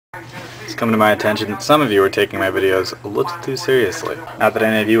It's come to my attention that some of you are taking my videos a little too seriously. Not that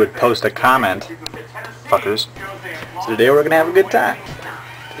any of you would post a comment, fuckers. So today we're gonna have a good time.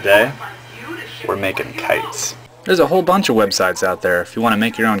 Today, we're making kites. There's a whole bunch of websites out there if you want to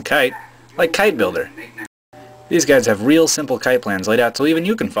make your own kite, like Kite Builder. These guys have real simple kite plans laid out so even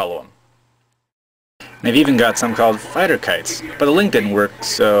you can follow them. And they've even got some called fighter kites, but the link didn't work,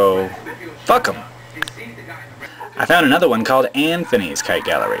 so fuck them. I found another one called Anthony's Kite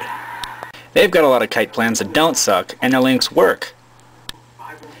Gallery. They've got a lot of kite plans that don't suck, and their links work.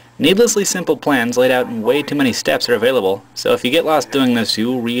 Needlessly simple plans laid out in way too many steps are available, so if you get lost doing this,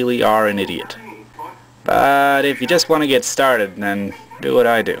 you really are an idiot. But if you just want to get started, then do what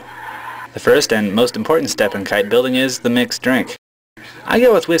I do. The first and most important step in kite building is the mixed drink. I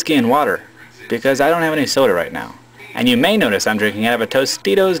go with whiskey and water, because I don't have any soda right now. And you may notice I'm drinking out of a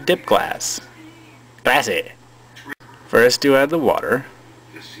Tostitos dip glass. Classy! First you add the water,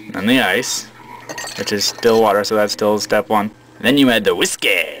 then the ice, which is still water, so that's still step one. And then you add the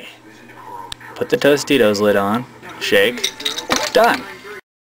whiskey. Put the Tostitos lid on, shake, done!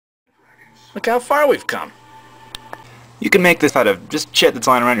 Look how far we've come. You can make this out of just shit that's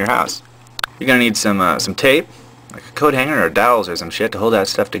lying around your house. You're gonna need some tape, like a coat hanger or dowels or some shit to hold that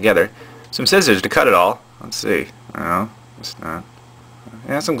stuff together. Some scissors to cut it all. Let's see. No, it's not.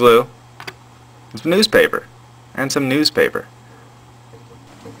 Yeah, some glue. Some newspaper. And some newspaper.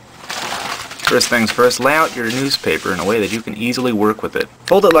 First things first, lay out your newspaper in a way that you can easily work with it.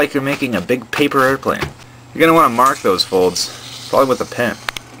 Fold it like you're making a big paper airplane. You're gonna want to mark those folds, probably with a pen.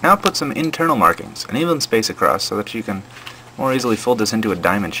 Now put some internal markings, an even space across, so that you can more easily fold this into a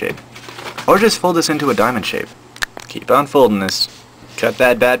diamond shape. Or just fold this into a diamond shape. Keep on folding this. Cut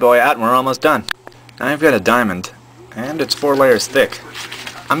that bad boy out and we're almost done. Now I've got a diamond, and it's 4 layers thick.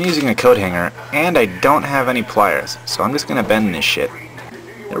 I'm using a coat hanger, and I don't have any pliers, so I'm just gonna bend this shit.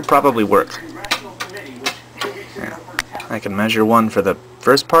 It'll probably work. Yeah. I can measure one for the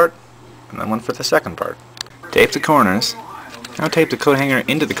first part, and then one for the second part. Tape the corners. Now tape the coat hanger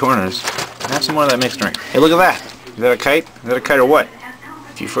into the corners, and have some more of that mixed string. Hey, look at that! Is that a kite? Is that a kite or what?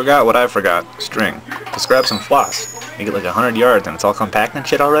 If you forgot what I forgot, string. Just grab some floss. You get like 100 yards and it's all compact and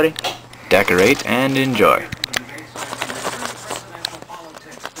shit already. Decorate and enjoy.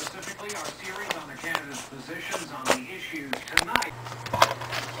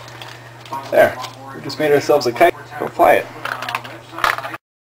 There. We just made ourselves a kite. Go fly it.